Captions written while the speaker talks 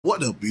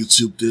What up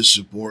YouTube, this is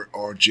your boy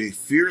RJ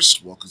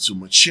Fierce. Welcome to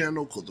my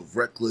channel called The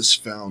Reckless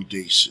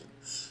Foundation.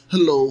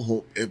 Hello,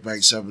 hope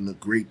everybody's having a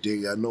great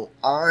day. I know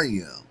I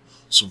am.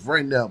 So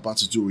right now I'm about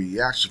to do a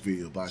reaction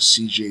video by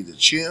CJ the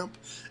Champ,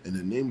 and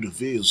the name of the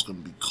video is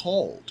going to be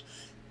called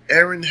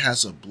EREN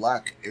has a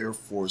Black Air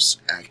Force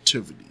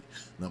Activity.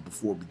 Now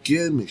before we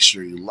begin, make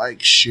sure you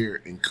like,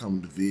 share, and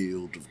comment the video.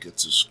 Don't forget to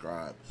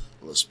subscribe.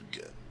 Let's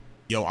begin.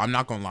 Yo, I'm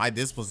not gonna lie,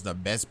 this was the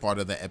best part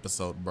of the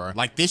episode, bro.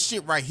 Like, this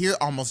shit right here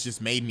almost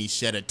just made me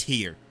shed a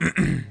tear.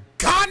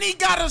 Connie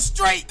got a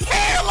straight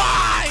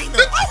hairline!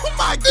 Oh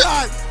my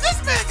god,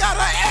 this man got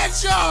an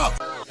edge up!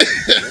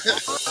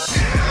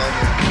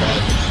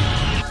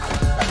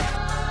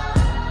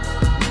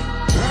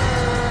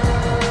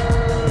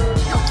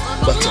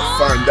 About to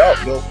find out,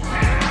 though.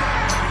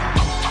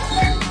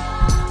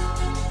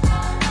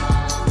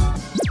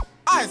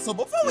 Alright, so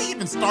before we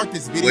even start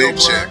this video,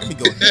 bro, let me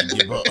go ahead and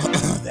give up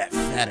that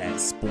fat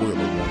ass spoiler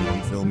warning,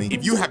 you feel me?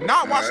 If you have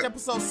not watched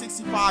episode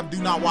 65,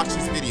 do not watch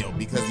this video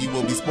because you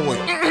will be spoiled.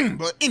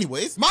 But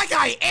anyways, my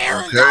guy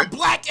EREN got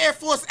Black Air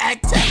Force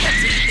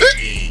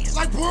Activity.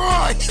 Like,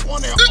 bro, he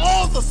wanted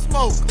all the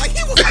smoke. Like,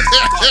 he was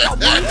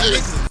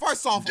like,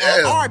 first off,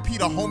 RIP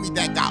the homie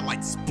that got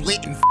like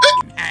split in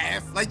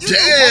half. Like, you knew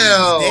he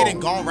was dead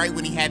and gone right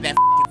when he had that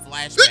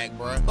flashback,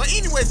 bro. But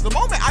anyways, the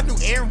moment I knew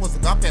EREN was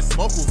about that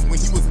smoke was when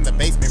he was in the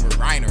basement with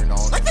Reiner and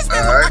all. Like, this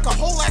man looked like a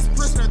whole ass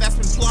prisoner that's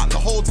been plotting the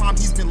whole time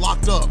he's been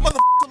locked up. Motherfucker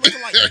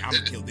looking like, I'm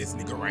gonna kill this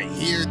nigga right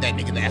here. That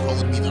nigga that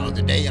holding me the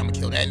other day, I'm gonna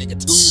kill that nigga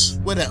too.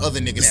 Where that other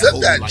nigga that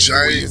holding me like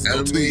 4 years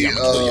ago too, I'm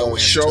gonna kill your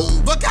ass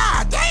too. But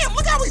god damn,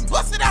 look how he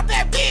busted out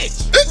that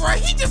bitch. Bro,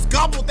 he just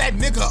gobbled that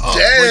nigga up.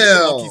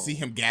 Damn. You see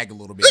him gag a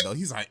little bit though.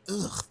 He's like,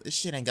 ugh, this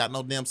shit ain't got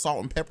no damn salt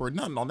and pepper or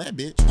nothing on that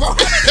bitch. Bro,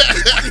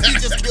 he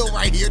just killed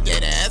right here,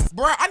 dead ass.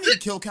 Bro, I need a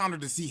kill counter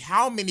to see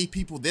how many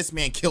people this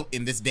man killed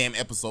in this damn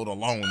episode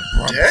alone.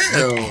 Bro,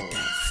 damn. Look at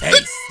that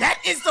face. That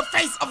is the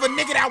face of a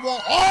nigga that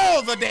want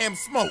all the damn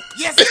smoke.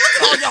 Yes, look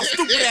at all y'all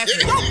stupid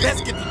asses. Y'all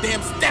best get the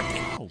damn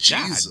stepping. Oh,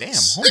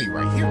 Jesus. God damn, homie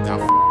right here got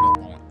f***ed up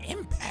on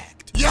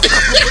impact. Yo,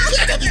 look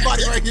at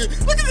everybody right here.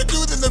 Look at the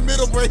dude in the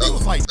middle where he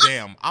was like,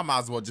 damn, I might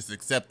as well just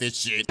accept this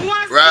shit.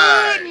 What's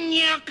good,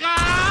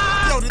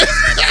 yo, did this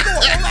nigga go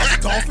a whole ass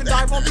dolphin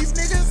dive on these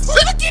niggas?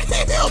 Look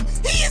at him.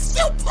 He is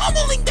still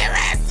pummeling their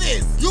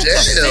asses. You can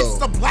sense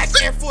the Black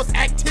Air Force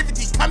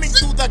Activity coming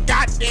through the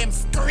goddamn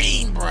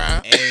screen,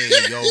 bruh. Hey,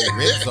 yo,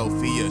 Rip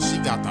Sophia, she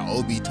got the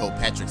Obito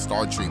Patrick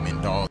Star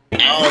treatment, dog. I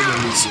don't know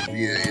who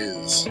Sophia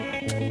is. I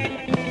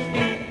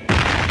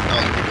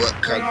don't know what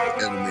kind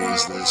of anime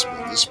is this,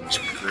 but this must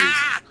be crazy.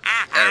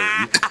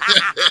 EREN.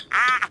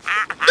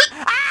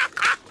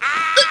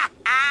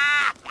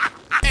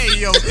 Hey,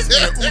 yo, this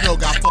man Uno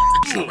got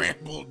fucking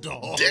trampled,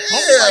 dog. Damn.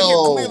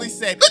 Homie clearly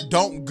said,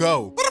 don't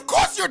go. But of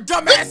course your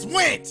dumbass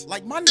went.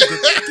 Like, my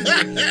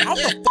nigga, how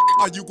the fuck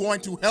are you going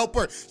to help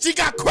her? She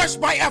got crushed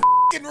by a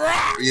fucking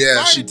rock.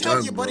 Yeah, she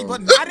done, you, buddy,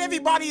 but not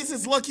everybody is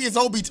as lucky as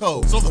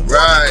Obito. So the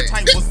war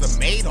type was the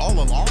maid all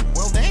along?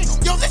 Well, damn.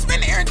 Yo, this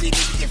man EREN didn't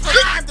even give her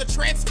time to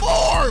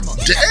transform.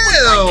 He just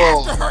went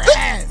after her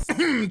ass.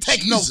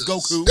 Take notes,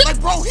 Goku. Like,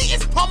 bro, he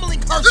is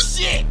pummeling her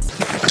shit.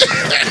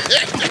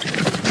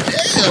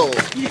 Damn.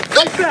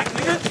 Fight back,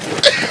 nigga!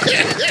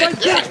 Fight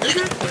back,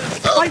 nigga!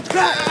 Fight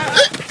back!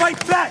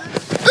 Fight back!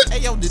 Hey,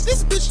 yo, did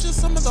this bitch just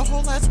summon the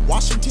whole ass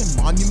Washington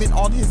Monument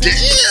on his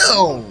ass?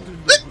 Damn!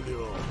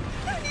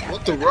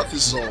 What the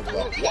ruckus is all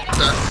about? What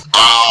the?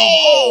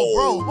 Oh,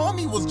 bro,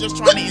 homie was just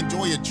trying to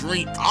enjoy a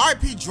drink.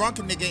 RIP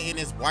drunken nigga and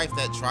his wife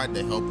that tried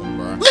to help him,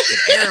 bro. Look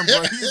at EREN,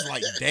 bro. He is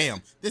like,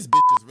 damn, this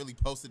bitch just really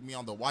posted me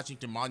on the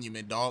Washington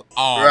Monument, dog.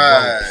 Oh,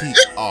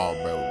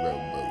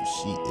 bro,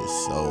 she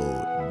is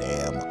so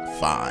damn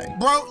fine.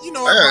 Bro, you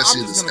know what, bro?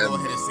 I'm just gonna go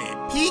ahead and say it.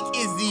 Peak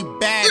is the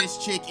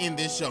baddest chick in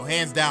this show,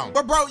 hands down.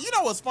 But bro, you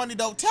know what's funny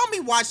though? Tell me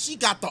why she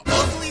got the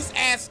ugliest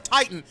ass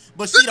Titan,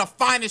 but she the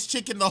finest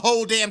chick in the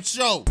whole damn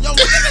show. Yo,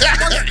 look at this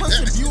first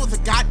person view of the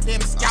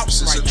goddamn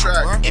scouts right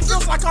now, bro. It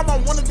feels like I'm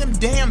on one of them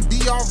damn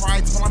VR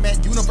rides when I'm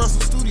at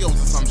Universal Studios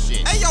or some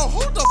shit. Hey yo,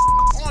 hold the f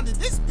on. Did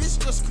this bitch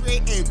just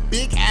create a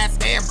big ass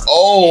hammer?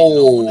 Oh.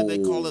 No wonder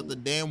they call it the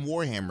damn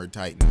Warhammer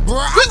Titan. Bro,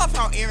 I love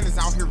how EREN is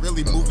out here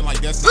really moving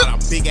like there's not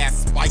a big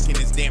ass spike in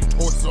his damn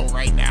torso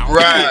right now.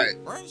 Right.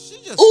 Bro,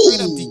 she just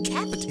straight up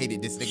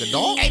decapitated this nigga,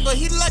 dog. Hey, but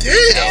he lucky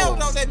as hell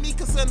though that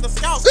Mikasa and the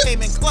scouts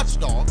came in clutch,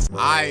 dog.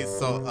 Alright,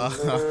 so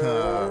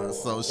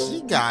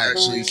she got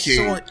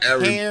short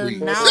hair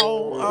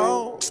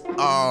now.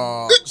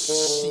 Oh,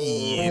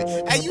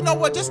 shit. Hey, you know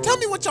what? Just tell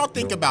me what y'all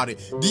think about it.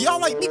 Do y'all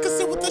like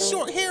Mikasa with the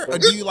short hair, or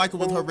do you like it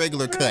with her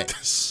regular cut?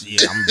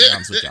 Shit, I'm be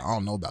honest with y'all. I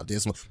don't know about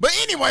this one. But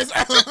anyways,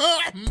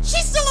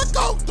 she's still a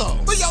goat though.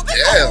 But yo, this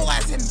is a whole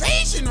ass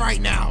invasion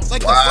right now.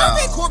 Like the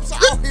Survey Corps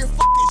are out here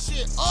fucking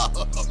shit up.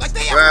 Like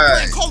they out here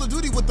playing Call of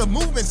Duty with the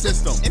movement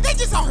system, and they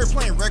just out here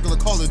playing regular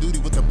Call of Duty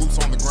with the boots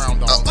on the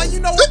ground, dog. Like, you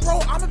know what, bro?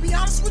 I'm gonna be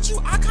honest with you.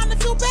 I kind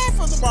of feel bad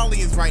for the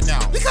Marlians right now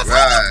because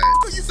how the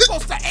fuck are you supposed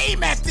supposed to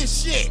aim at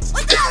this shit.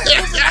 Like, they're out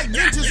here moving like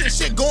ninjas and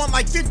shit, going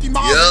like 50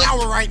 miles an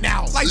hour right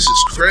now. Like, this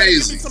is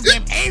crazy. Give me some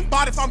damn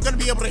aimbot if I'm gonna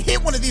be able to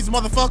hit one of these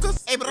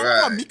motherfuckers. Hey, but I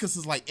love how Mikas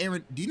is like,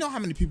 Eren, do you know how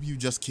many people you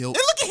just killed?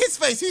 And look at his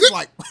face. He's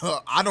like,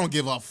 I don't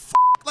give a f.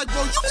 Like,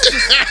 bro, you can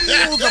just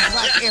feel the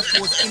Black Air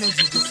Force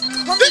energy just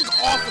coming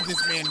off of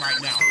this man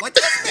right now. Like,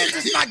 this man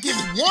does not give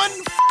one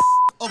f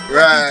of what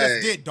he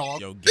just did,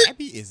 dog. Yo,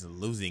 Gabby is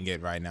losing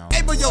it right now.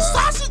 Hey, but yo,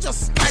 Sasha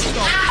just sniped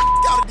the f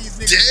out of these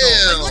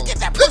niggas. Like, look at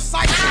that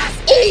precise.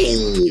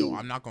 Yo,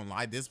 I'm not gonna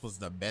lie, this was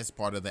the best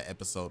part of the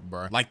episode,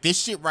 bro. Like,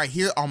 this shit right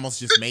here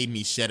almost just made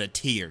me shed a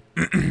tear.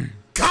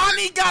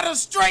 Connie got a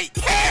straight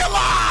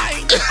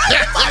hairline!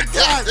 Oh my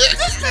god!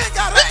 This man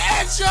got an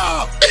edge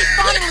up! He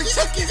finally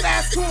took his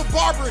ass to a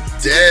barber to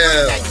get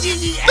rid of that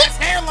yee ass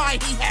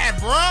hairline he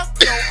had, bruh!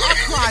 Yo, I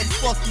cried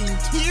fucking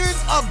tears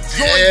of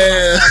joy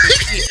when I saw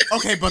this shit.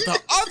 Okay, but the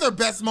other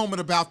best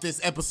moment about this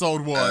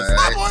episode was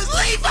my boy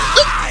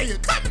Levi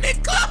coming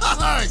in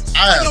clutch!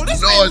 Yo,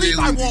 this man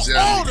Levi wants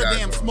all the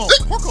damn smoke.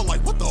 Porco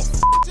like, what the f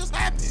just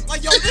happened?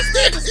 Like, yo, this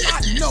man does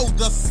not know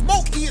the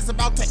smoke he is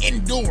about to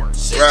endure.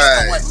 Shit, you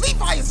know what?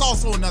 Levi is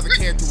also another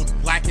character with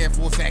Black Air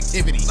Force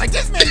activity. Like,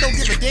 this man don't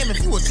give a damn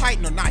if you a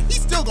Titan or not.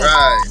 He's still gonna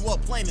f you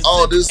up plain and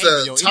simple. This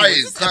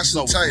Titan,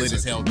 constant Titan.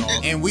 As hell,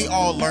 dog. And we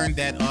all learned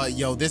that,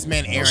 yo, this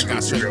man Eren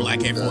got straight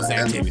Black Air Force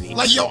activity.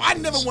 Like, yo, I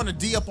never want to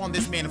D up on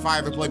this man if I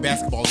ever play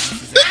basketball.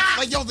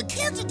 Like, yo, the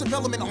character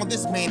development on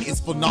this man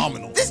is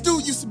phenomenal. This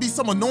dude used to be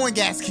some annoying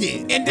ass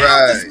kid, and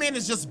now this man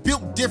is just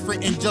built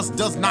different and just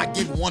does not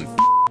give one f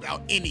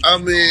about anything. I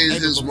mean,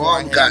 his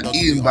mom got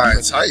eaten by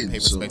a Titan. Pay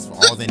respects for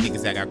all the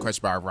niggas that got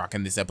crushed by a rock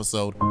in this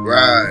episode.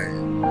 Right.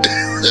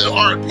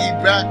 RP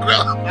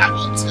background.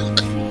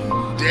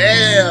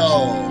 Damn.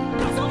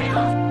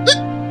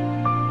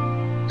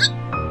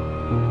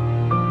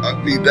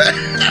 I mean,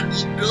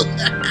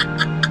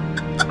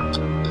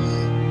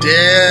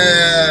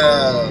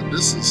 damn.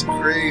 This is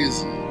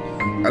crazy.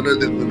 I know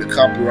they're going to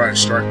copyright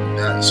strike me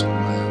that, so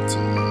I'm going to have to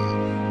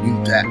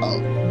mute that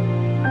up.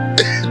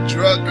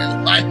 Drug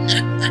and like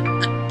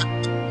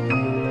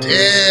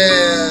damn.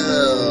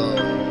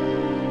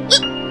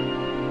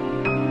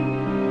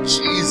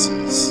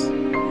 Jesus.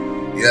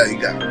 Yeah, you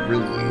got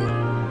really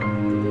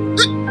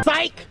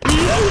psych.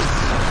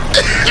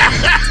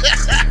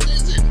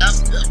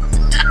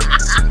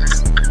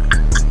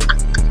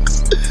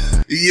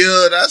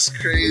 Yeah, that's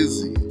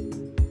crazy.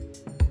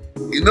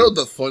 You know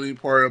the funny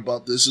part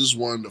about this is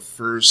one of the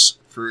first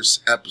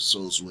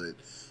episodes with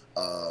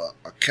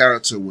a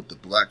character with the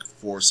Black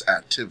Force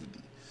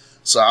activity.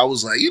 So I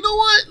was like, you know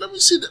what? Let me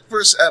see the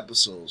first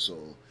episode.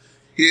 So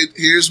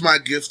here's my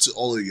gift to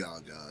all of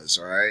y'all guys.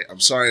 All right. I'm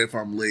sorry if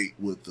I'm late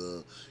with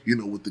the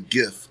with the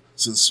gift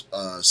since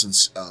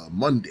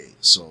Monday.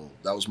 So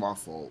that was my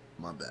fault.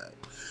 My bad.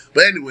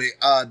 But anyway,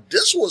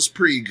 this was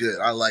pretty good.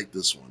 I like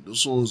this one.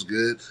 This one was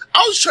good.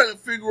 I was trying to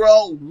figure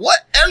out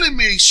what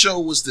anime show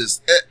was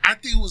this. I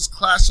think it was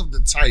Clash of the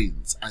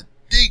Titans.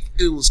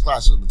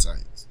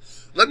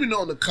 Let me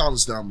know in the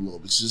comments down below,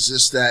 because it's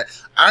just that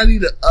I need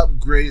to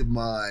upgrade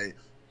my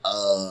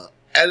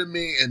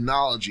anime and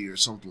knowledge or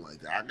something like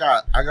that.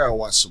 I gotta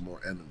watch some more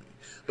anime.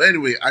 But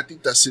anyway, I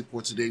think that's it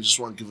for today. Just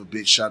want to give a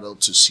big shout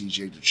out to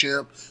CJ the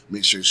Champ.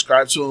 Make sure you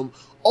subscribe to him.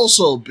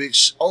 Also,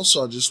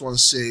 I just want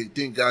to say thank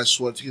you guys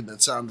for taking the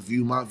time to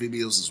view my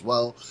videos as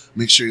well.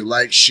 Make sure you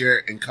like,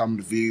 share, and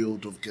comment the video.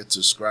 Don't forget to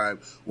subscribe.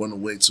 We're on the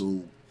way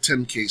to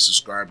 10K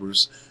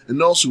subscribers.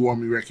 And also, you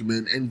want me to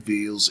recommend any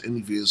videos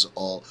at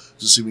all,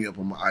 just hit me up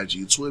on my IG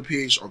and Twitter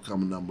page or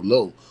comment down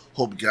below.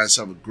 Hope you guys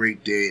have a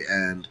great day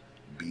and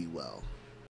be well.